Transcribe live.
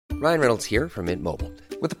Ryan Reynolds here from Mint Mobile.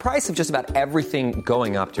 With the price of just about everything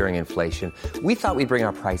going up during inflation, we thought we'd bring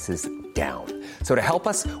our prices down. So to help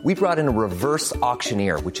us, we brought in a reverse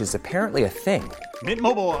auctioneer, which is apparently a thing. Mint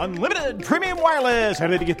Mobile Unlimited Premium Wireless. How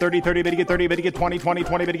to get 30, 30, bit to get 30, bit to get 20, 20,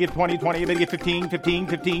 20, bit to get 20, 20, bit to get 15, 15,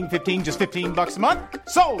 15, 15, just $15 a month?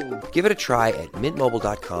 Sold! Give it a try at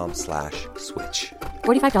mintmobile.com/switch.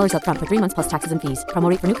 $45 up front for 3 months plus taxes and fees. Promo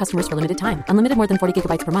rate for new customers for limited time. Unlimited more than 40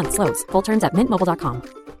 gigabytes per month. Slows full terms at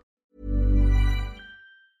mintmobile.com.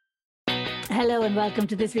 Hello and welcome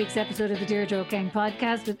to this week's episode of the Deirdre O'Kane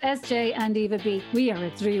podcast with SJ and Eva B. We are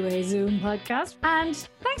a three-way Zoom podcast and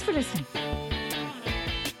thanks for listening.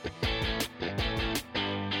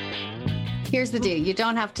 Here's the deal. You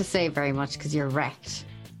don't have to say very much because you're wrecked.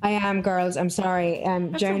 I am, girls. I'm sorry.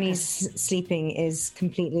 Joni's sleeping is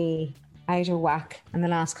completely out of whack. And the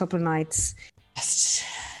last couple of nights, just...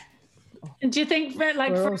 And do you think we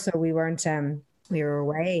were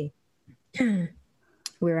away.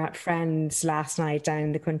 We were at friends last night down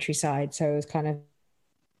in the countryside. So it was kind of,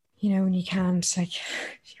 you know, when you can't, like,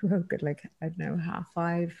 she woke at like, I don't know,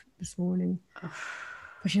 5:30 this morning.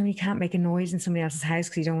 But you know, you can't make a noise in somebody else's house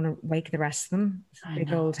because you don't want to wake the rest of them. It's a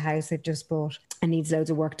big old house they've just bought and needs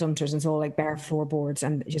loads of work done to it. And it's all like bare floorboards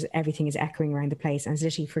and just everything is echoing around the place. And it's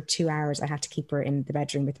literally for 2 hours, I had to keep her in the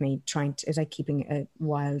bedroom with me it was like keeping a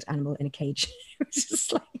wild animal in a cage. It was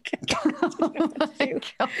just like,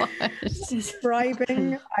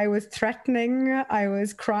 describing. I was threatening. I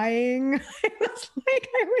was crying. It was like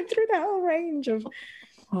I went through the whole range of...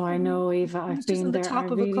 Oh, I know, Eva. I've been there. Just on the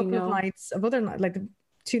top of a couple of nights, of other nights, like the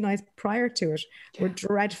 2 nights prior to it, were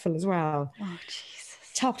dreadful as well. Oh, Jesus.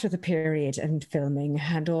 Topped with the period and filming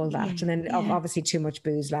and all that. And then obviously too much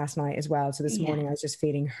booze last night as well. So this morning I was just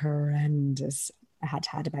feeling horrendous. I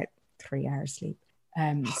had about 3 hours sleep.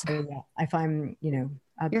 So yeah, if I'm, you know...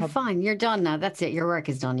 You're fine. You're done now. That's it. Your work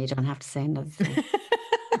is done. You don't have to say another thing.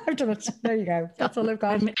 I've done it. There you go. That's all I've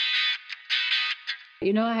got.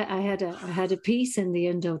 You know, I had a piece in the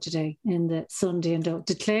Indo today, in the Sunday Indo,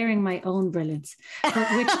 declaring my own brilliance,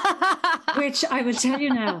 which I will tell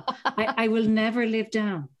you now, I will never live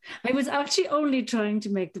down. I was actually only trying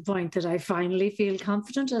to make the point that I finally feel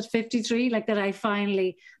confident at 53, like that I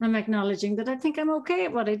finally am acknowledging that I think I'm okay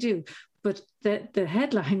at what I do. But the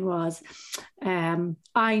headline was,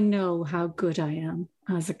 I know how good I am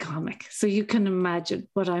as a comic. So you can imagine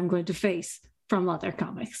what I'm going to face from other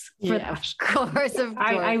comics for that. Of course.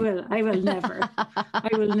 I will never,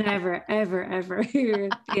 ever hear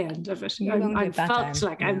the end of it. I'm fucked.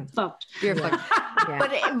 I'm fucked. You're fucked.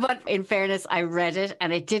 But in fairness, I read it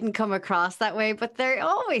and it didn't come across that way, but they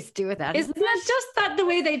always do that. Isn't that just that the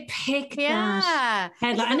way they pick that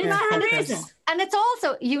headline? And it's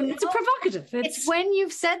also, it's a provocative. It's when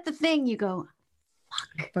you've said the thing, you go,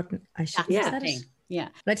 fuck. But I should have said it. Yeah.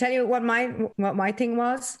 But I tell you what my thing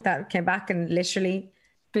was that came back and literally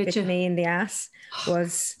bit me in the ass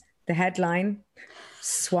was the headline,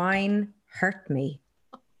 "Swine hurt me."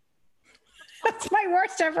 That's my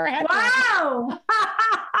worst ever headline. Wow.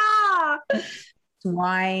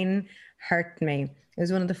 Swine hurt me. It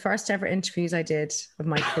was one of the first ever interviews I did of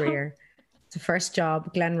my career. It's the first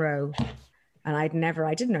job, Glenroe. And I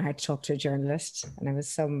didn't know how to talk to a journalist. And it was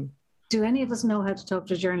some... Do any of us know how to talk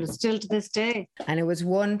to journalists still to this day? And it was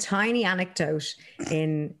one tiny anecdote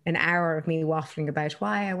in an hour of me waffling about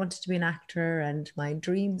why I wanted to be an actor and my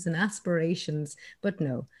dreams and aspirations. But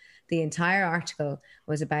no, the entire article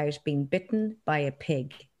was about being bitten by a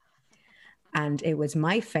pig. And it was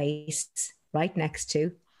my face right next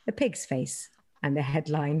to a pig's face. And the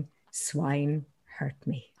headline, "Swine hurt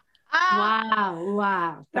me."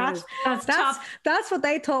 Wow. That's what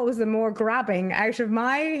they thought was the more grabbing out of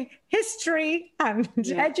my history and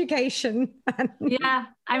education. Yeah.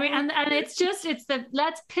 I mean, and it's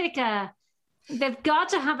they've got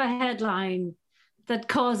to have a headline that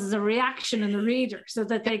causes a reaction in the reader so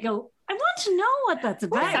that they go, I want to know what that's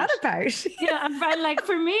about. What's that about? Yeah. And like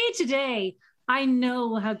for me today, I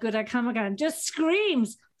know how good a comic I am. Just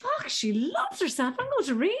screams, fuck, she loves herself. I'm going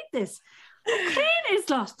to read this. Ukraine has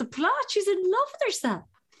lost the plot. She's in love with herself.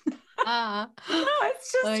 No,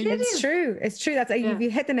 it's just it's true. It's true. That's you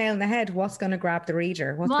hit the nail on the head. What's going to grab the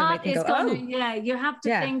reader? What's going to make them go, you have to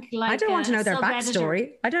think like. I don't want to know their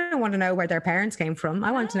backstory. I don't want to know where their parents came from. I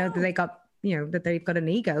want to know that they got, that they've got an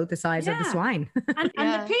ego the size of the swine. and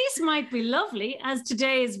the piece might be lovely, as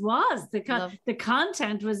today's was. The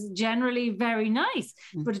content was generally very nice,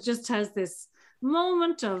 but it just has this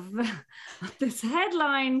moment of this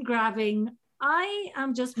headline grabbing. I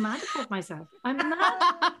am just mad at myself. I'm mad.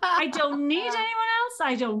 I don't need anyone else.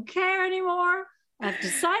 I don't care anymore. I've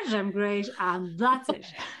decided I'm great, and that's it.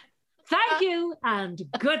 Thank you and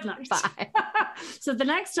good night. Bye. So the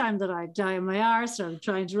next time that I die on my arse or I'm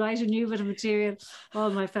trying to write a new bit of material, all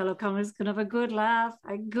my fellow comics can have a good laugh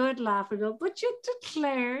and go, but you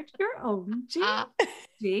declared your own G.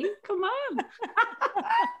 Come on.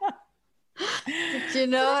 Do you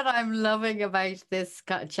know what I'm loving about this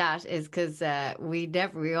chat is because we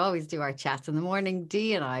always do our chats in the morning.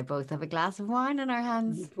 Dee and I both have a glass of wine in our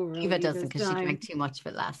hands. Eva doesn't because she drank too much of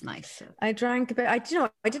it last night. So. I drank a bit. I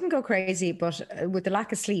didn't go crazy, but with the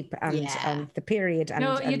lack of sleep and the period. And,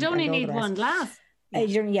 no, you and only need one glass. I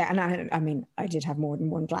mean, I did have more than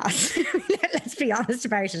one glass. Let's be honest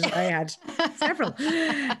about it. I had several.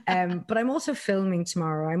 But I'm also filming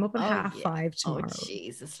tomorrow. I'm up at 5:30 tomorrow. Oh,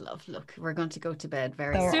 Jesus, love. Look, we're going to go to bed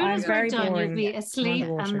very soon. As soon as we're done, you'll be asleep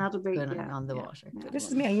and that'll be on the water. This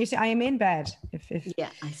is me. You see, I am in bed. If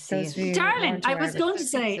I see. Darling, I was going to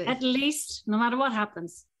say, at least, no matter what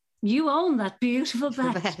happens, you own that beautiful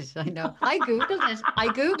bed. I know. I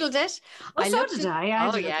Googled it. Oh, so did I.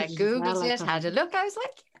 Googled it, had a look. I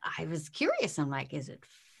was curious. I'm like, is it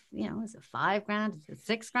 $5,000? Is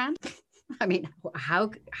it $6,000? I mean, how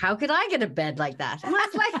could I get a bed like that? And I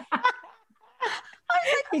was like,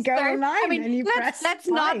 you go online. I mean, and you let's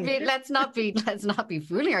not be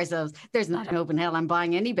fooling ourselves. There's not an open hell I'm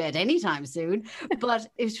buying any bed anytime soon. But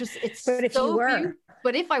it's but if you were.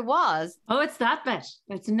 But if I was... Oh, it's that bed.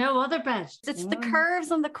 It's no other bed. It's the curves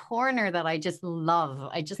on the corner that I just love.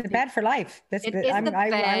 It's the bed for life.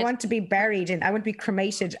 I want to be buried in... I want to be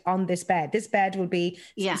cremated on this bed. This bed will be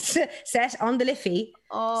set on the Liffey,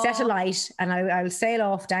 set alight, and I will sail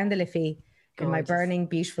off down the Liffey in my burning,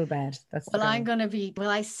 beautiful bed. I'm going to be...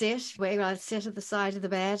 I'll sit at the side of the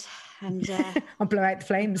bed and... I'll blow out the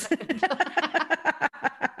flames.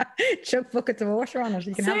 Chuck buckets of water on it.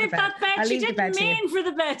 You can save that bed. She didn't mean for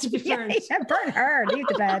the bed to be burned. Burn her. Leave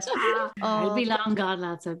the bed. I'll be long gone,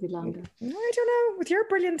 lads. I'll be long gone. I don't know. With your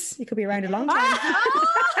brilliance, you could be around a long time.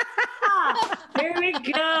 Here we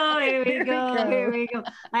go.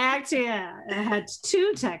 I actually had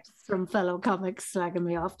 2 texts from fellow comics slagging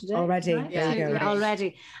me off today. Already? Right?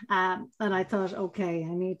 Already. And I thought, okay,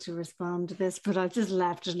 I need to respond to this, but I just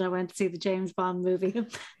left it and I went to see the James Bond movie. And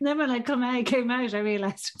then when I came out, I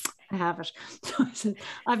realised I have it. So I said,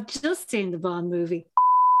 I've just seen the Bond movie.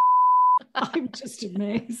 I'm just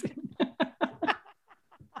amazing.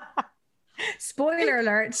 Spoiler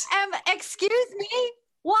alert. Excuse me?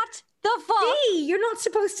 What the fuck? Dee, you're not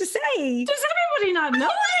supposed to say. Does everybody not know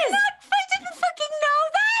this? I didn't fucking know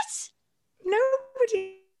that.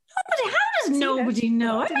 Nobody. How does nobody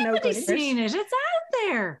know? Everybody's seen it. It's out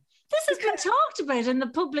there. This has been talked about in the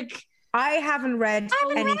public. I haven't read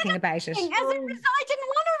anything about it. I didn't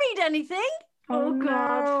want to read anything. Oh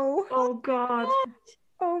God. Oh God.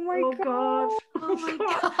 Oh my God. Oh my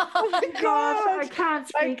God. Oh my God. I can't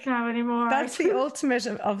speak now anymore. That's the ultimate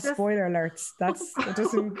of spoiler alerts. That's it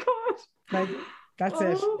doesn't that's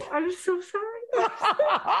it. I'm so sorry.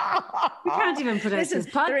 We can't even put out this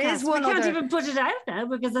podcast. We can't even put it out now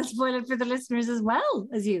because I spoil it for the listeners as well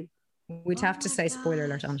as you. We'd have to say spoiler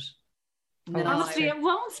alert on it. No, honestly, it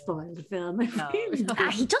won't spoil the film. He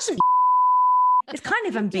doesn't. It's kind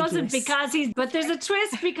of ambiguous. Doesn't because but there's a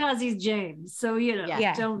twist because he's James. So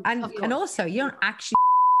don't. And also you don't actually.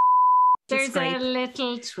 There's a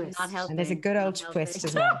little twist. Not helping. And there's a good old twist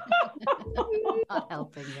as well. Not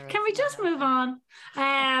helping. Can we just move on?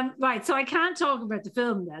 Right. So I can't talk about the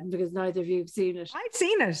film then because neither of you have seen it. I've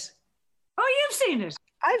seen it. Oh, you've seen it.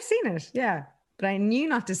 I've seen it. Yeah. But I knew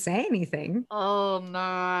not to say anything. Oh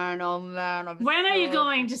man. When are you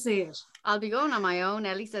going to see it? I'll be going on my own.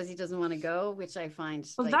 Ellie says he doesn't want to go, which I find.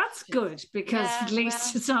 Well, that's good because at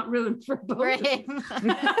least it's not ruined for both. For him.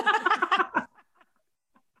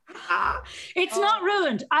 It's not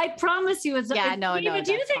ruined. I promise you. It's do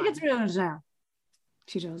you think it's ruined now?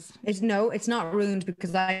 She does. It's not ruined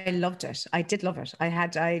because I loved it. I did love it.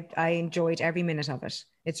 I enjoyed every minute of it.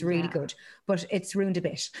 It's really good, but it's ruined a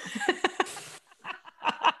bit.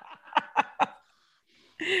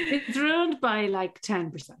 It's ruined by like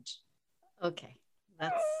 10%. Okay,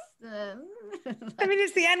 that's. I mean,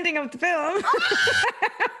 it's the ending of the film.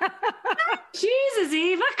 Jesus,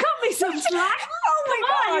 Eva, cut me some slack. Oh my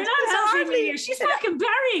God, you're not helping me here. She's fucking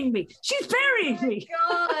burying me. She's burying me.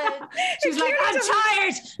 God. She's like, I'm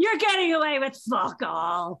tired. You're getting away with fuck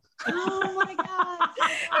all. Oh my God.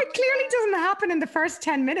 It clearly doesn't happen in the first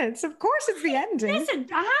 10 minutes. Of course it's the ending. Listen,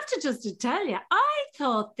 I have to just tell you, I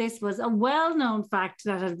thought this was a well-known fact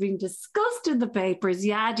that had been discussed in the papers,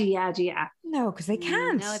 yada, yada, yada. No, because they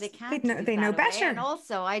can't. No, they can't. They know better. And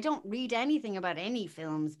also, I don't read anything about any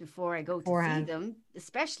films before I go to see them,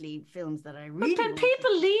 especially films that I really. But when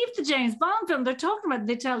people leave the James Bond film, they're talking about.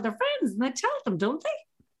 They tell their friends, and they tell them, don't they?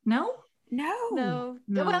 No.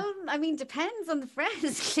 Well, I mean, depends on the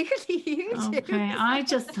friends. Clearly, you do. Okay, I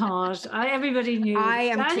just thought everybody knew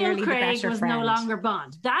Daniel Craig was no longer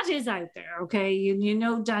Bond. That is out there. Okay, you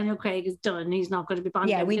know Daniel Craig is done. He's not going to be Bond.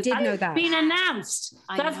 Yeah, we did know that. Been announced.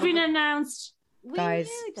 That's been announced. Guys,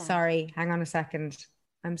 sorry. Hang on a second.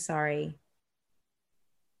 I'm sorry.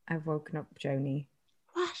 I've woken up Joni.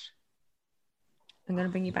 What? I'm going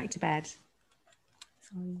to bring you back to bed.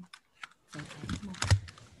 Sorry.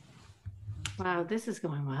 Wow, this is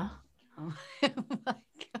going well. Oh my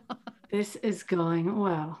God. This is going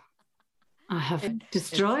well. I have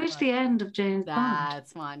destroyed the end of James Bond.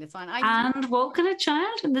 That's fine. It's fine. And woken a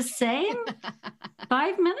child in the same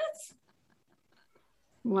 5 minutes.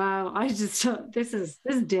 Wow, I just thought this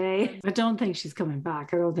day. I don't think she's coming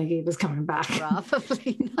back. I don't think he was coming back.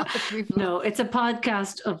 Probably not. No, it's a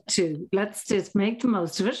podcast of 2. Let's just make the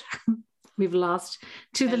most of it. We've lost,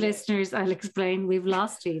 to the listeners, I'll explain, we've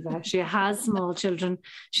lost Eva. She has small children.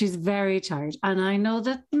 She's very tired. And I know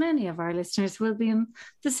that many of our listeners will be in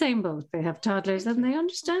the same boat. They have toddlers and they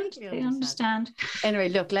understand. They understand. Anyway,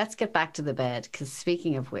 look, let's get back to the bed, because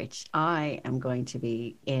speaking of which, I am going to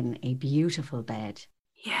be in a beautiful bed.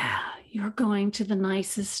 Yeah, you're going to the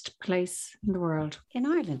nicest place in the world. In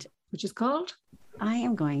Ireland. Which is called? I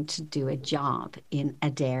am going to do a job in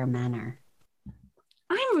Adare Manor.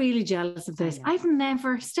 I'm really jealous of this. I've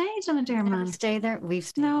never stayed in Adare Manor. Stay there? We've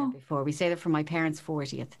stayed there before. We stayed there for my parents'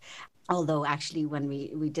 40th. Although actually when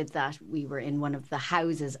we did that, we were in one of the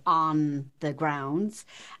houses on the grounds.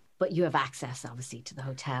 But you have access, obviously, to the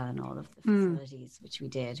hotel and all of the facilities, which we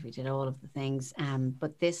did. We did all of the things.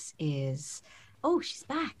 But this is... Oh, she's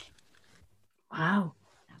back. Wow.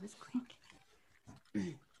 That was quick.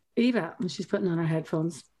 Eva, she's putting on her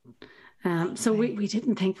headphones. So we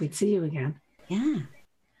didn't think we'd see you again. Yeah.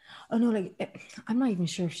 Oh no, I'm not even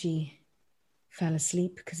sure if she fell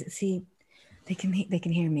asleep because they can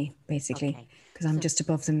hear me basically because I'm just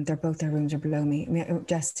above them. Their rooms are below me. I mean,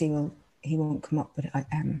 Jesse he won't come up, but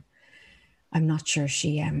I'm not sure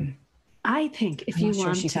she. I think if I'm you not sure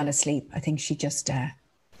want, she fell asleep. I think she just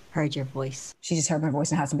heard your voice. She just heard my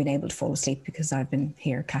voice and hasn't been able to fall asleep because I've been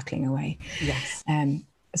here cackling away. Yes.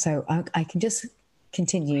 So I can just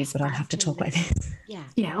continue, but I'll have to talk like this. Yeah.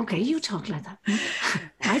 Yeah, okay, you talk like that.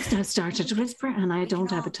 I've now started to whisper and I don't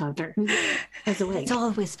have a toddler. It's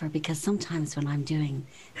all whisper because sometimes when I'm doing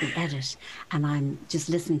the edit and I'm just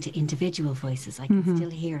listening to individual voices, I can still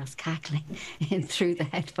hear us cackling in through the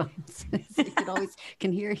headphones. So you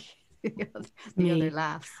can hear the other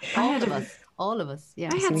laughs. All of us.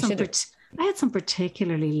 Yeah. I had some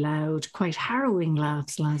particularly loud, quite harrowing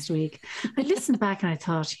laughs last week. I listened back and I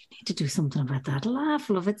thought, you need to do something about that laugh,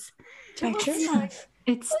 love. It's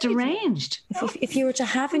deranged. If you were to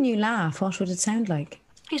have a new laugh, what would it sound like?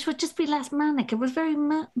 It would just be less manic. It was very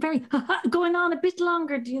going on a bit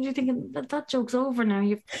longer. You're thinking that joke's over now.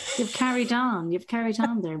 You've carried on. You've carried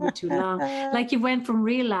on there a bit too long. Like you went from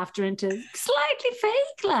real laughter into slightly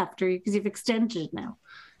fake laughter because you've extended it now.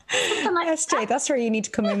 Like yes, Jay, that's where you need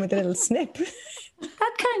to come in with a little snip.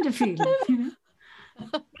 That kind of feeling, you know?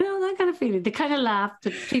 That kind of feeling. The kind of laugh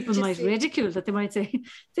that people might ridicule, that they might say,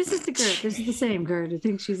 this is the girl, this is the same girl who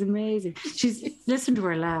thinks she's amazing. Listen to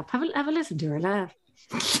her laugh. Have a listen to her laugh.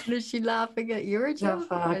 Is she laughing at your joke?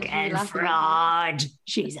 Fucking fraud.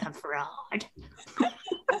 She's a fraud.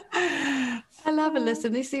 I'll have a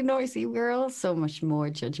listen. You see, we're all so much more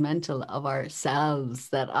judgmental of ourselves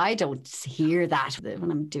that I don't hear that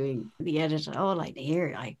when I'm doing the edit. All I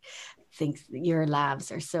hear, I think your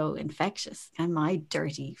laughs are so infectious. And my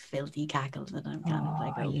dirty, filthy cackle that I'm kind of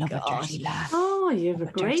like, I love a dirty laugh. Oh, you have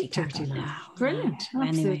a great dirty laugh. Brilliant.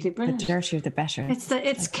 Absolutely brilliant. The dirtier, the better.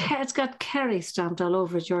 It's got Kerry stamped all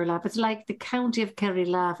over it, your laugh. It's like the county of Kerry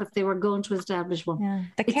laugh if they were going to establish one. Yeah.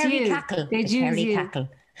 The Kerry cackle. They'd the use Kerry cackle.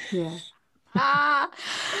 Yeah.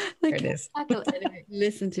 There it is. Anyway,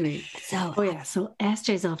 listen to me. So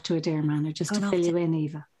SJ's off to Adare Manor just to fill you in,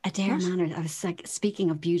 Eva. Adare Manor. I was like, speaking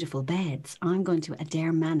of beautiful beds, I'm going to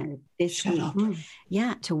Adare Manor this week.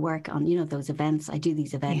 Yeah, to work on those events. I do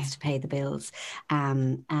these events to pay the bills,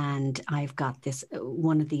 and I've got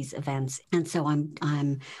one of these events, and so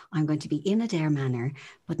I'm going to be in Adare Manor,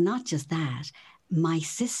 but not just that. My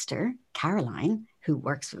sister Caroline, who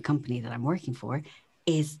works for the company that I'm working for,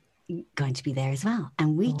 is going to be there as well.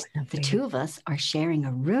 And the two of us are sharing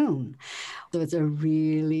a room. So it's a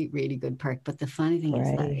really, really good perk. But the funny thing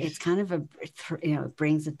is that it's kind of it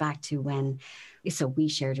brings it back to so we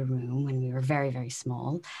shared a room when we were very, very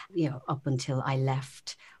small, up until I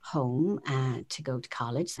left home to go to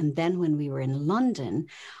college. And then when we were in London,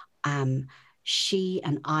 she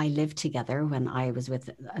and I lived together when I was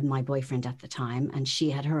with my boyfriend at the time, and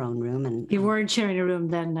she had her own room. And you weren't sharing a room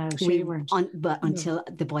then, no? We weren't. Until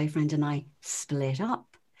the boyfriend and I split up.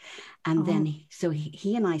 And then, so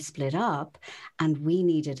he and I split up, and we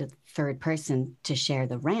needed a third person to share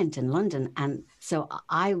the rent in London. And so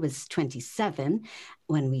I was 27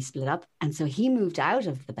 when we split up. And so he moved out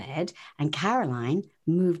of the bed, and Caroline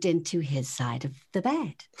moved into his side of the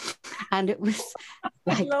bed. And it was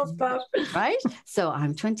like, I love that. Right? So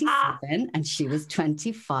I'm 27 and she was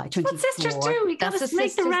 25, 24. What sisters do. We got to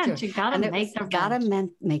make the rent. You got to make the rent. Got to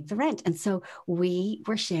make the rent. And so we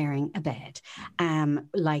were sharing a bed,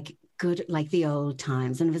 like the old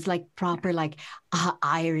times. And it was like proper, like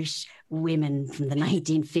Irish women from the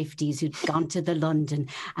 1950s who'd gone to the London,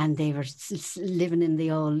 and they were living in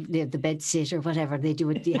the bed sit or whatever they do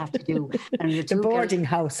what you have to do. And the boarding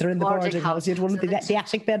house. They're in the boarding house. You'd want the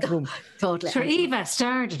attic bedroom. Totally. Sure, Eva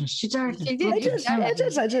started. She started. She did. I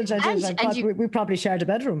did. We probably shared a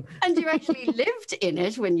bedroom. And you actually lived in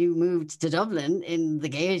it when you moved to Dublin in the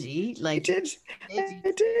Gaiety. Like I did.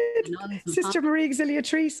 Sister Marie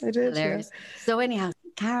Auxiliatrice. I did. Yeah. So anyhow,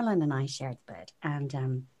 Caroline and I shared the bed,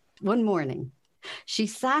 and one morning she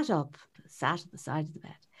sat at the side of the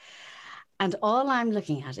bed, and all I'm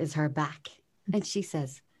looking at is her back, and she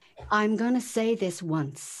says, "I'm going to say this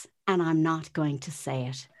once, and I'm not going to say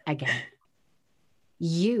it again.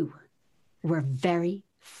 You were very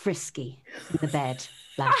frisky in the bed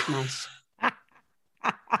last night.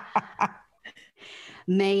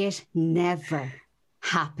 May it never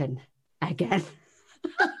happen again."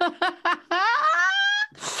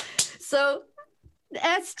 So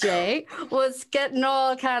SJ was getting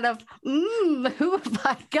all kind of, who have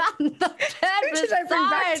I gotten the bed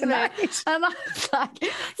beside me? And I was like,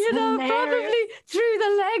 probably threw the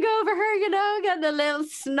leg over her, getting a little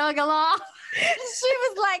snuggle off. She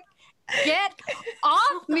was like, "Get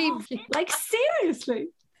off me." Like, seriously.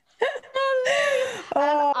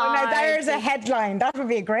 Now there's a headline. That would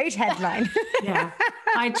be a great headline. Yeah,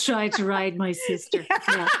 I tried to ride my sister.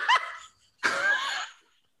 Yeah.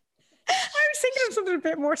 I was thinking of something a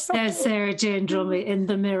bit more subtle. There's Sarah Jane Drummy in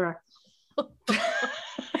the mirror. I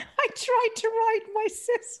tried to ride my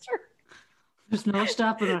sister. There's no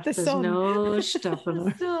stopping her. There's no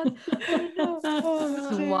stopping her.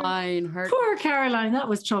 Wine hurt. Poor Caroline, that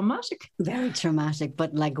was traumatic. Very traumatic,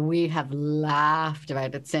 but like we have laughed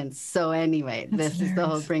about it since. So anyway, this is the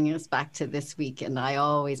whole bringing us back to this week. And I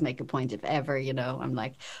always make a point, if ever, I'm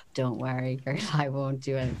like, don't worry, girl, I won't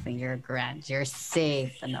do anything. You're grand. You're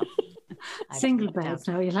safe enough. Single beds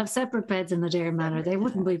now. You'll have separate beds in the Dare Manor. They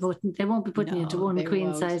won't be putting you into one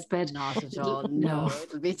queen size bed. Not at all. No,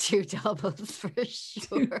 it'll be two doubles for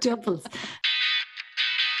sure. Two doubles.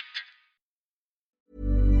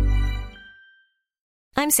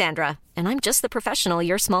 I'm Sandra, and I'm just the professional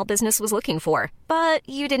your small business was looking for. But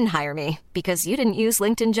you didn't hire me because you didn't use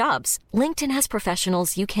LinkedIn Jobs. LinkedIn has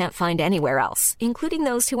professionals you can't find anywhere else, including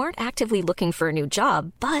those who aren't actively looking for a new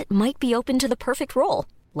job, but might be open to the perfect role,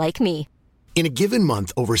 like me. In a given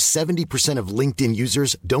month, over 70% of LinkedIn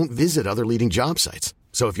users don't visit other leading job sites.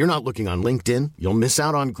 So if you're not looking on LinkedIn, you'll miss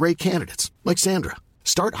out on great candidates like Sandra.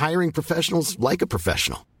 Start hiring professionals like a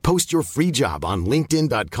professional. Post your free job on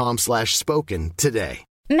linkedin.com/spoken today.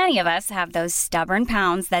 Many of us have those stubborn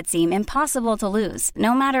pounds that seem impossible to lose,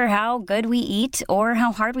 no matter how good we eat or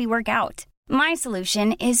how hard we work out. My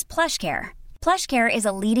solution is PlushCare. PlushCare is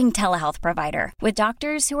a leading telehealth provider with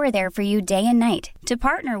doctors who are there for you day and night to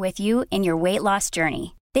partner with you in your weight loss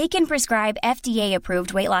journey. They can prescribe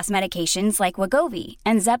FDA-approved weight loss medications like Wegovy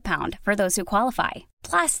and Zepbound for those who qualify.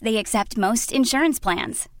 Plus, they accept most insurance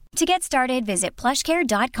plans. To get started, visit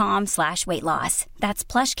plushcare.com/weightloss. That's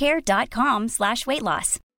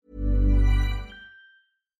plushcare.com/weightloss.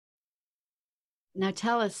 Now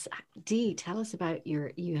tell us about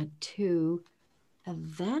you had two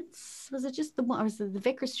events. Was it just the one, or was it the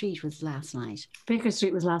Vicar Street was last night? Vicar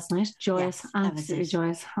Street was last night. Joyous, yes, absolutely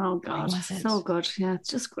joyous. Oh God, so good. Yeah, it's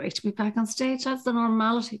just great to be back on stage. That's the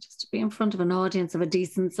normality, just to be in front of an audience of a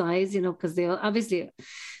decent size, because obviously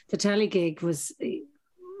the telly gig was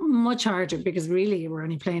much harder because really we're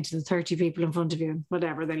only playing to the 30 people in front of you and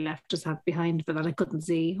whatever they left us out behind, but that I couldn't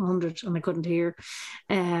see 100 and I couldn't hear.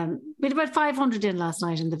 We had about 500 in last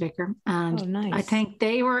night in the Vicar, and nice. I think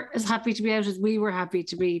they were as happy to be out as we were happy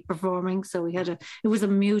to be performing. So it was a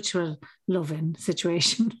mutual love-in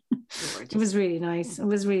situation. It was really nice. It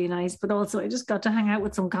was really nice. But also I just got to hang out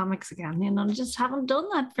with some comics again. You know, I just haven't done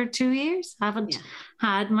that for 2 years. Haven't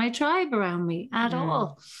had my tribe around me at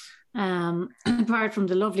all. Apart from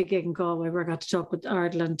the lovely gig in Galway where I got to talk with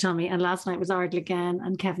Ardal and Tommy, and last night was Ardal again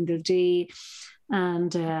and Kevin Gildee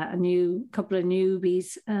and a couple of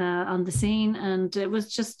newbies on the scene, and it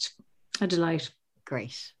was just a delight.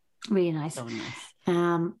 Great. Really nice. So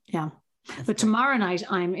nice. Yeah. That's but tomorrow night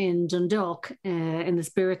I'm in Dundalk in the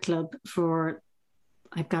Spirit Club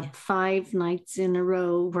I've got 5 nights in a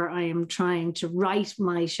row where I am trying to write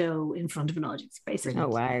my show in front of an audience, basically. Oh,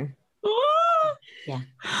 wow. Yeah.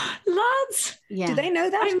 Lads. Yeah. Do they know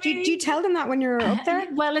that? Do you tell them that when you're up there?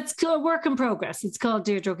 Well, it's called Work in Progress. It's called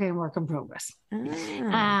Deirdre O'Kane Work in Progress.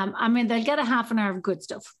 I mean, they'll get a half an hour of good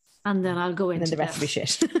stuff. And then I'll go into the rest will be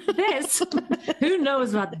shit. This. Who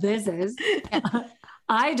knows what this is?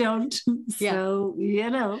 I don't. So, you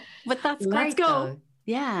know. But that's great. Let's go. Though.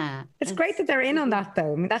 Yeah. It's great that they're in on that,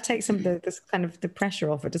 though. I mean, that takes some of the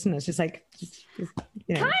pressure off it, doesn't it? It's just like, you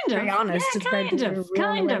know, kind of. Very honest. Yeah, kind of.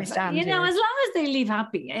 You know, as long as they leave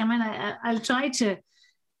happy. I mean, I'll try to.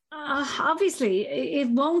 Obviously, it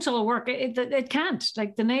won't all work. It can't.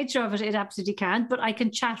 Like the nature of it, it absolutely can't. But I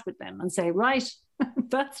can chat with them and say, right,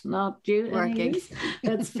 that's not working.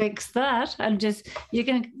 Let's fix that. And just, you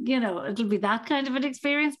can, you know, it'll be that kind of an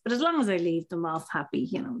experience. But as long as I leave them off happy,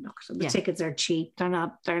 you know, look, so the tickets are cheap. They're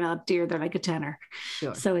not dear. They're like a tenner.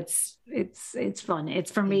 Sure. So it's fun.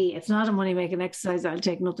 It's for me. It's not a money making exercise. I'll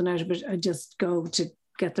take nothing out of it. I just go to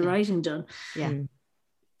get the writing done. Yeah.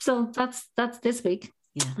 So that's this week.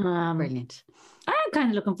 Yeah, brilliant. I'm kind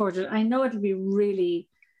of looking forward to it. I know it'll be really,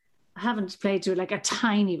 I haven't played to like a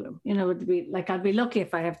tiny room, you know, it'll be like, I'll be lucky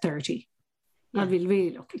if I have 30. I'll be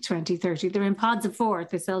really lucky, 20, 30. They're in pods of 4.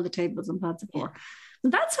 They sell the tables in pods of 4.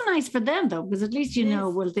 And that's so nice for them though, because at least, you know,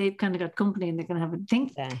 well, they've kind of got company and they can have a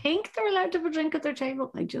think they're allowed to have a drink at their table.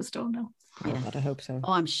 I just don't know. Yeah, I hope so.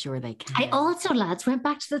 Oh, I'm sure they can. I also, lads, went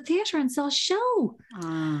back to the theatre and saw a show.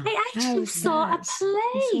 I actually saw a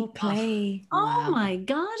play. Oh my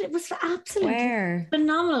God, it was absolutely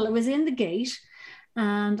phenomenal. It was in the Gate.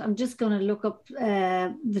 And I'm just going to look up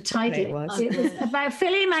the title. It was about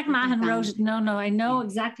Philly McMahon wrote it. No, I know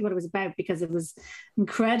exactly what it was about because it was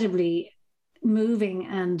incredibly moving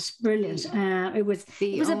and brilliant. It was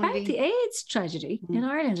about the AIDS tragedy in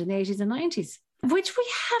Ireland in the 80s and 90s, which we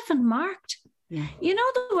haven't marked. Yeah. You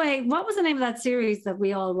know the way, what was the name of that series that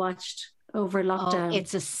we all watched over lockdown?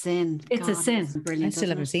 It's a Sin. It's a Sin. Brilliant. I still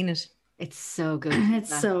haven't seen it. It's so good.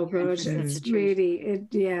 It's so good. It's really,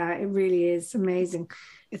 it really is amazing.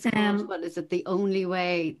 It's called, what is it? The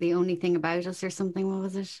Only Thing About Us or something. What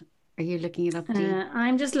was it? Are you looking it up, Dee?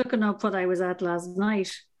 I'm just looking up what I was at last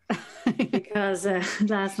night because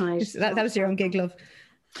last night. That was your own gig, love.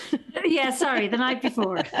 Yeah, sorry, the night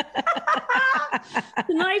before. The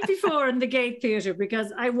night before in the Gate Theatre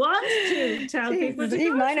because I want to tell people.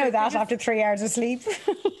 Even I know that after 3 hours of sleep.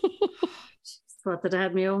 Thought that I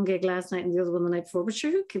had my own gig last night and the other one the night before, but sure,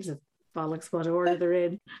 who gives a bollocks what order they're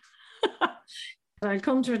in? I'll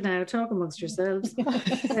come to it now. Talk amongst yourselves.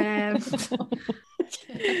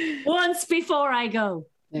 Once before I go.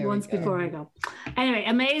 Before I go. Anyway,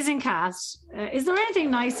 amazing cast. Is there anything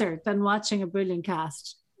nicer than watching a brilliant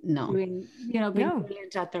cast? No. I mean, you know, being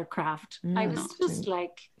brilliant at their craft. I was just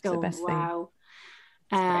like, wow.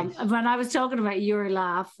 When I was talking about your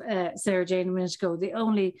laugh, Sarah Jane, a minute ago, the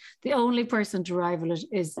only person to rival it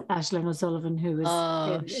is Aisling O'Sullivan, who is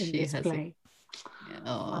in this play.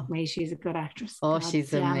 She's a good actress.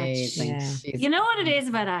 She's amazing. Yeah. You know what it is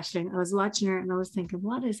about Aisling? I was watching her and I was thinking,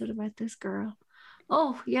 what is it about this girl?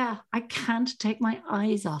 Oh yeah, I can't take my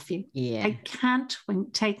eyes off you. Yeah, I can't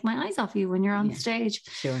take my eyes off you when you're on the stage.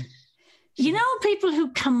 Sure. You know, people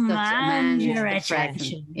who command your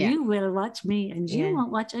attention. Yeah. You will watch me and you won't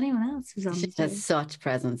watch anyone else who's on the stage. She has such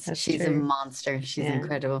presence. She's a monster. She's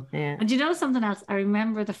incredible. Yeah. And you know something else? I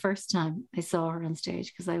remember the first time I saw her on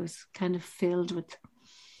stage because I was kind of filled with...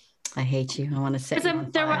 I hate you. I want to say there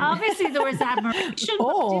was admiration.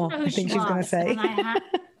 I think she's going to say.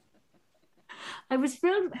 I was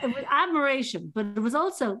filled with admiration, but it was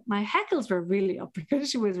also, my heckles were really up because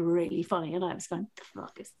she was really funny. And I was going, the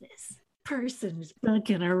fuck is this person who's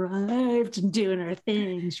fucking arrived and doing her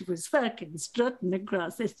thing? She was fucking strutting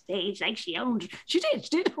across the stage like she owned it. She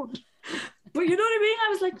did own it. But you know what I mean? I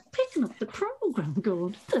was like picking up the program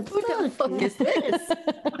going, what the fuck is this?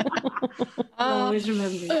 I'll always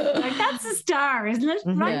remember. Like, that's a star, isn't it?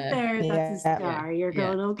 Right there, that's a star. You're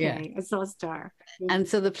going, okay, I saw a star. And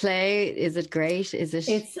so the play, is it great?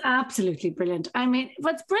 It's absolutely brilliant. I mean,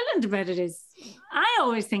 what's brilliant about it is, I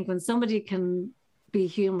always think when somebody can be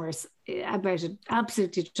humorous about an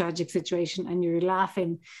absolutely tragic situation and you're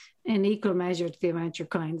laughing in equal measure to the amount you're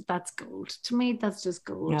kind, that's gold. To me, that's just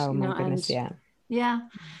gold. Oh, my goodness, Yeah.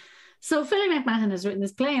 So Philly McMahon has written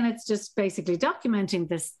this play, and it's just basically documenting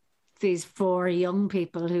these four young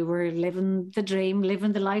people who were living the dream,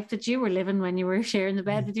 living the life that you were living when you were sharing the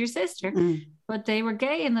bed with your sister. But they were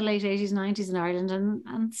gay in the late 80s, 90s in Ireland,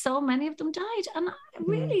 and so many of them died. And it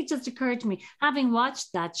really just occurred to me, having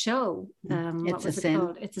watched that show, It's a Sin.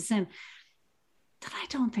 called? It's a Sin, that I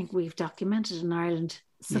don't think we've documented in Ireland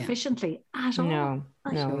sufficiently at all. No,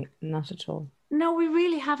 not at all. No, we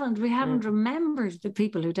really haven't. We haven't remembered the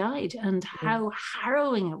people who died and how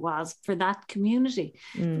harrowing it was for that community.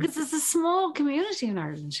 Because it's a small community in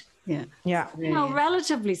Ireland. Yeah.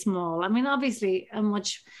 Relatively small. I mean, obviously a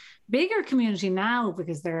much bigger community now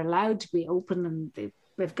because they're allowed to be open and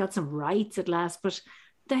they've got some rights at last. But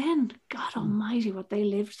then, God almighty, what they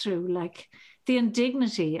lived through, like the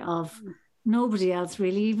indignity of nobody else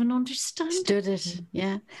really even understood it.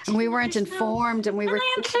 Yeah. And we weren't informed, and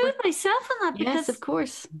I include myself in that because, yes, of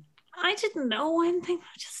course, I didn't know anything.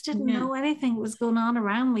 I just didn't know anything was going on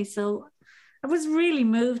around me. So I was really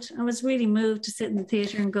moved. I was really moved to sit in the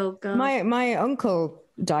theatre and go, God. My uncle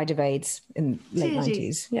died of AIDS in late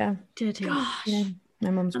 90s. Yeah. Did he? Gosh. Yeah. My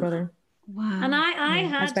mum's brother. Wow. And I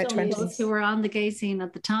had uncles who were on the gay scene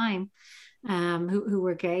at the time. Who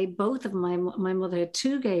were gay. Both of my mother had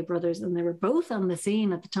two gay brothers, and they were both on the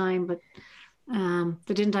scene at the time, but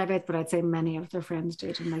they didn't die of it, but I'd say many of their friends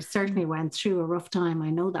did, and they certainly went through a rough time. I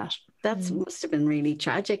know that. That must have been really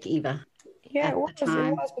tragic, Eva. Yeah, it was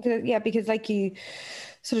because like you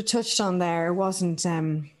sort of touched on there, it wasn't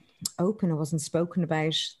open, it wasn't spoken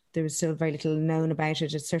about. There was still very little known about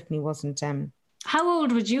it. It certainly wasn't. How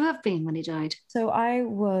old would you have been when he died? So I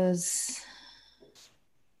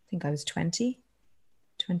think I was 20,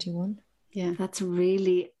 21. Yeah, that's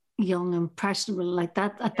really young, impressionable. Like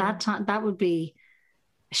that at that time, that would be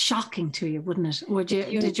shocking to you, wouldn't it? Would you?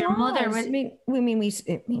 Did your mother?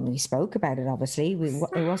 We spoke about it. Obviously,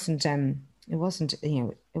 it wasn't. It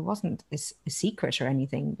wasn't a secret or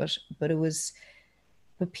anything. But it was.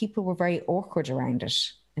 But people were very awkward around it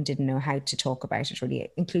and didn't know how to talk about it, really,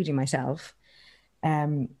 including myself.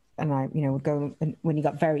 And I, would go, and when he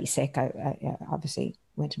got very sick, I obviously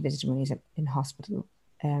went to visit him when he was in hospital.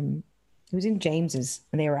 It was in James's,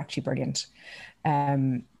 and they were actually brilliant.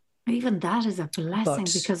 Even that is a blessing,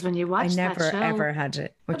 because when you watch that show, I never ever had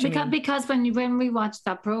it. Because when we watched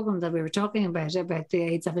that program that we were talking about the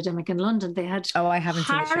AIDS epidemic in London, they had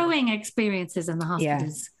harrowing experiences in the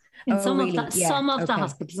hospitals. Yeah. In some of the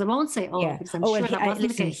hospitals, I won't say all, because I'm sure that wasn't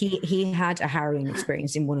the case. He had a harrowing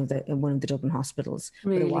experience in one of the Dublin hospitals,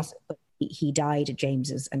 really? But he died at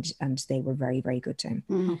James's, and they were very, very good to him.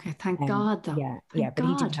 Okay, thank God, though. But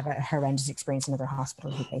he did have a horrendous experience in another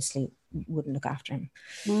hospital who basically wouldn't look after him.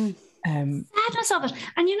 Sadness of it.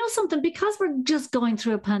 And you know something, because we're just going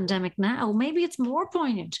through a pandemic now, maybe it's more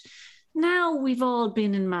poignant. Now we've all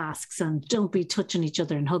been in masks and don't be touching each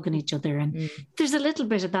other and hugging each other. And there's a little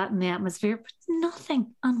bit of that in the atmosphere, but nothing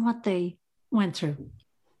on what they went through.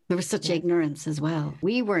 There was such ignorance as well.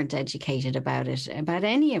 We weren't educated about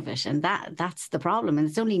any of it. And that's the problem. And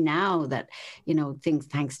it's only now that, things,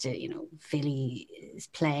 thanks to, Philly's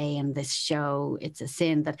play and this show, It's a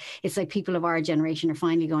Sin, that it's like people of our generation are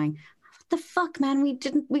finally going, what the fuck, man?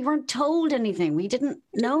 We weren't told anything. We didn't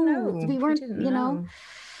know. We weren't, know.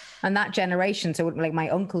 And that generation, so like my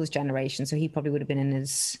uncle's generation, so he probably would have been in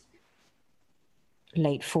his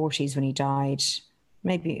late 40s when he died.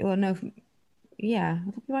 Maybe, right,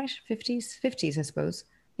 50s, I suppose.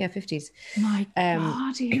 Yeah, 50s. My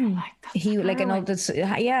God, he like an old, but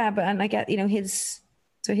and I get, his.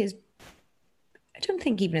 I don't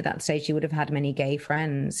think even at that stage he would have had many gay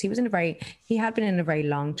friends. He had been in a very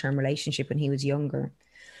long-term relationship when he was younger.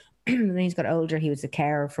 Then he's got older. He was a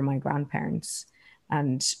carer for my grandparents,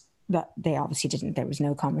 and that they obviously didn't. There was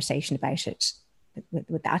no conversation about it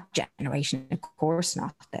with that generation. Of course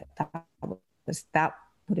not. That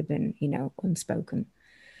would have been, unspoken,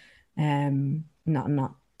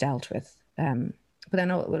 not dealt with. But then,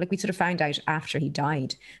 like, we sort of found out after he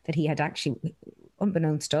died that he had actually,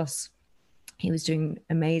 unbeknownst to us, he was doing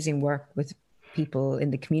amazing work with people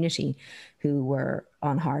in the community who were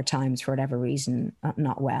on hard times for whatever reason,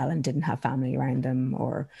 not well, and didn't have family around them,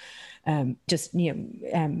 or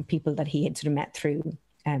people that he had sort of met through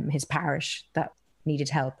his parish that needed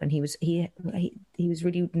help. And he was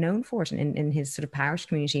really known for it in his sort of parish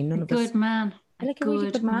community. None of good man. Like a really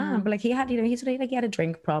good man, but like he had, he had a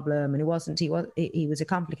drink problem, and he was a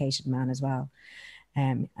complicated man as well.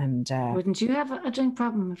 Wouldn't you have a drink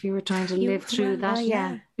problem if you were trying to live through that?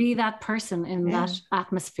 Yeah, be that person in that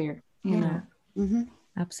atmosphere. You know,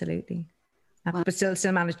 absolutely. But still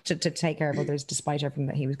managed to take care of others despite everything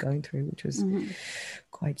that he was going through, which was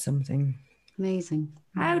quite something. Amazing.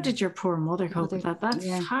 How did your poor mother cope with that? That's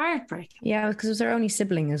heartbreaking. Yeah, because it was her only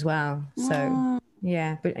sibling as well. So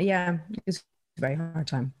it was a very hard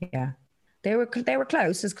time. Yeah, they were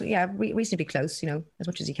close. Reasonably close. As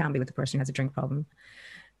much as you can be with the person who has a drink problem.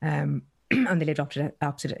 And they lived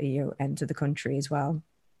opposite ends of the country as well.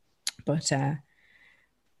 But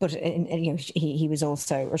he was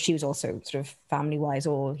also, or she was also sort of family wise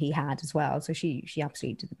all he had as well. So she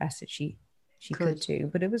absolutely did the best that she could do.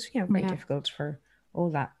 But it was very difficult for all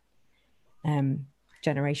that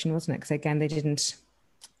generation, wasn't it? Because again, we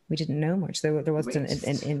didn't know much. There was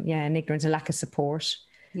an ignorance, a lack of support.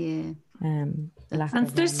 Yeah. And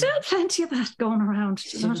there's still plenty of that going around.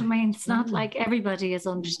 Do you know what I mean? It's not like everybody is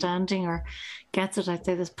understanding or gets it. I'd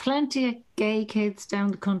say there's plenty of gay kids down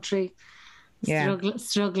the country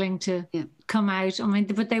struggling to come out. I mean,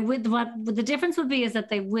 but the difference would be is that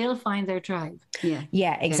they will find their tribe.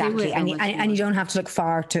 Yeah, exactly. And you don't have to look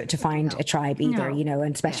far to find a tribe either,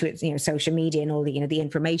 and especially with social media and all the the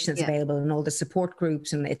information that's available and all the support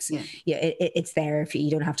groups, and it's there if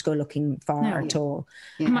you don't have to go looking far at all.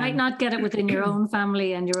 You might not get it within your own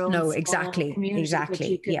family and your own exactly.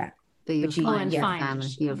 But you'll find your family.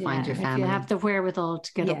 You'll find your family. If you have the wherewithal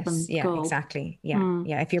to get up and go. Exactly.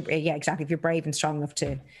 If you're brave and strong enough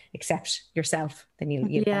to accept yourself, then you'll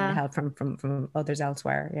find the help from others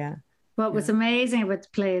elsewhere. Yeah. What was amazing about the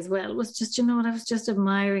play as well was just, what I was just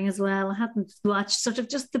admiring as well. I hadn't watched sort of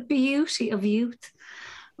just the beauty of youth.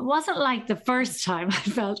 It wasn't like the first time I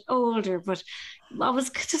felt older, but I was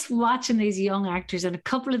just watching these young actors, and a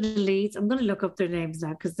couple of the leads, I'm going to look up their names now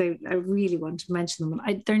because I really want to mention them.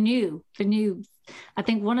 They're new. I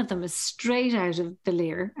think one of them is straight out of the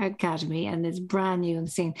Lear Academy and is brand new on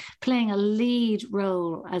the scene, playing a lead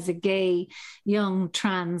role as a gay young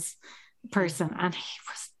trans person. And he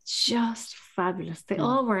was just fabulous. They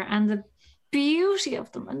all were. And the beauty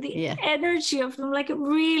of them and the energy of them, like, it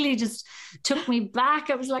really just took me back.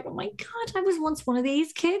 I was like, oh my God, I was once one of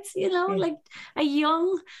these kids, like a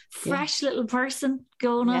young, fresh little person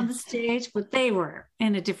going on the stage. But they were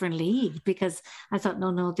in a different league, because I thought,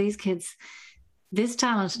 no, these kids, this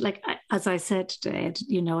talent, like, as I said today,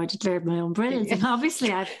 I declared my own brilliance, and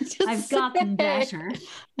obviously I've gotten better,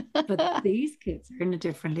 but these kids are in a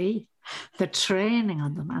different league. The training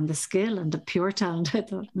on them and the skill and the pure talent. I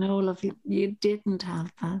thought, no, love, you didn't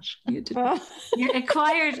have that. You didn't.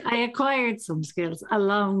 I acquired some skills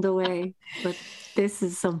along the way, but this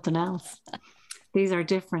is something else. These are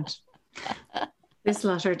different. This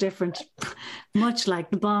lot are different, much like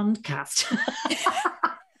the Bond cast.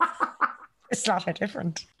 This lot are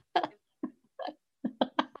different.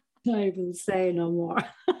 I will say no more.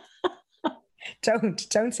 Don't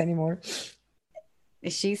say any more.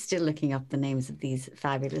 Is she still looking up the names of these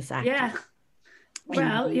fabulous actors? Yeah.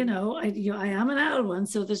 Well, I am an owl one,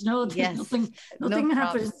 so there's nothing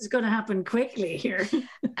happens. It's going to happen quickly here.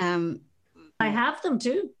 I have them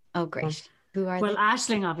too. Oh, great. Who are they? Well,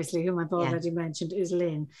 Aisling, obviously, whom I've already mentioned, is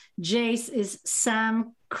Lynn. Jace is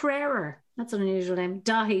Sam Crerar. That's an unusual name.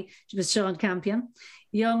 Dahi was Sean Campion.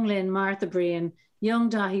 Young Lynn, Martha Brian. Young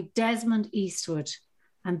Dahi, Desmond Eastwood.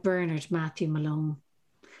 And Bernard, Matthew Malone.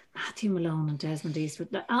 Matthew Malone and Desmond Eastwood.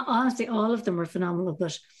 Honestly, all of them were phenomenal,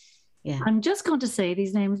 but I'm just going to say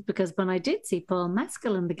these names because when I did see Paul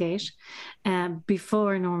Mescal in the gate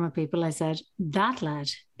before Normal People, I said, that lad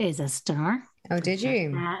is a star. Oh, did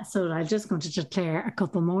you? So I'm just going to declare a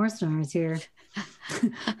couple more stars here.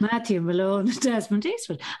 Matthew Malone and Desmond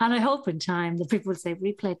Eastwood. And I hope in time that people will say,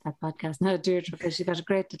 replay that podcast. No, Deirdre, because she got a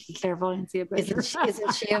great little clairvoyance about it.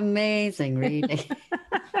 Isn't she amazing, really?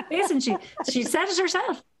 Isn't she? She said it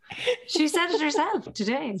herself. She said it herself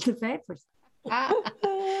today in the papers.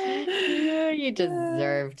 You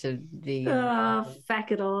deserve to be.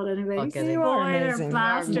 Feck it all anyway. You are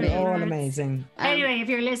amazing. You're all amazing. Anyway, if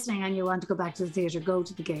you're listening and you want to go back to the theatre, go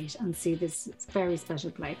to the Gate and see this very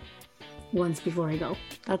special play once before I go.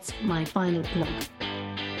 That's my final plug.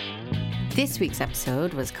 This week's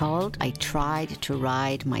episode was called I Tried to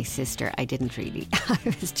Ride My Sister. I didn't really. I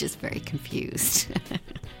was just very confused.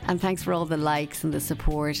 And thanks for all the likes and the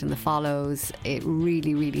support and the follows. It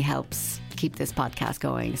really, really helps keep this podcast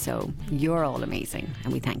going. So you're all amazing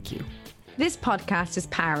and we thank you. This podcast is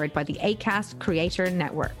powered by the Acast Creator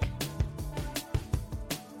Network.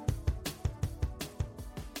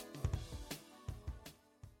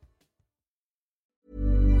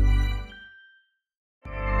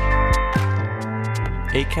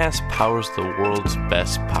 Acast powers the world's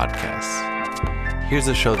best podcasts. Here's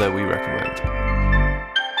a show that we recommend.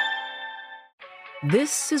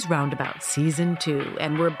 This is Roundabout Season 2,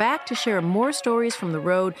 and we're back to share more stories from the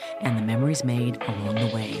road and the memories made along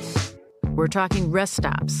the way. We're talking rest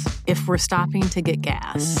stops. If we're stopping to get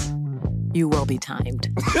gas, you will be timed.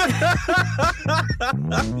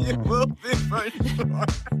 You will be for sure.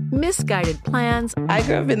 Misguided plans. I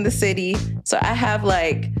grew up in the city, so I have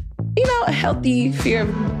a healthy fear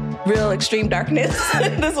of real extreme darkness.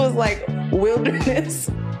 This was like wilderness.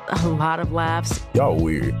 A lot of laughs. Y'all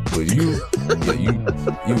weird, but you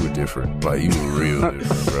were different. Like, you were real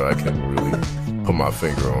different, bro. I can't really put my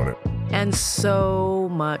finger on it. And so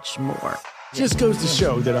much more. Just goes to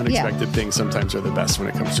show that unexpected things sometimes are the best when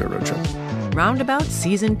it comes to a road trip. Roundabout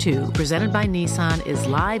Season 2, presented by Nissan, is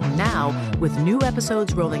live now with new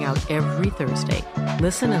episodes rolling out every Thursday.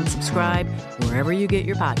 Listen and subscribe wherever you get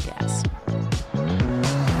your podcasts.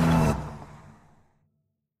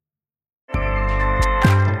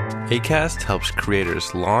 Acast helps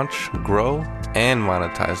creators launch, grow, and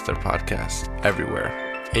monetize their podcasts everywhere.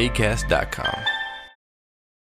 Acast.com.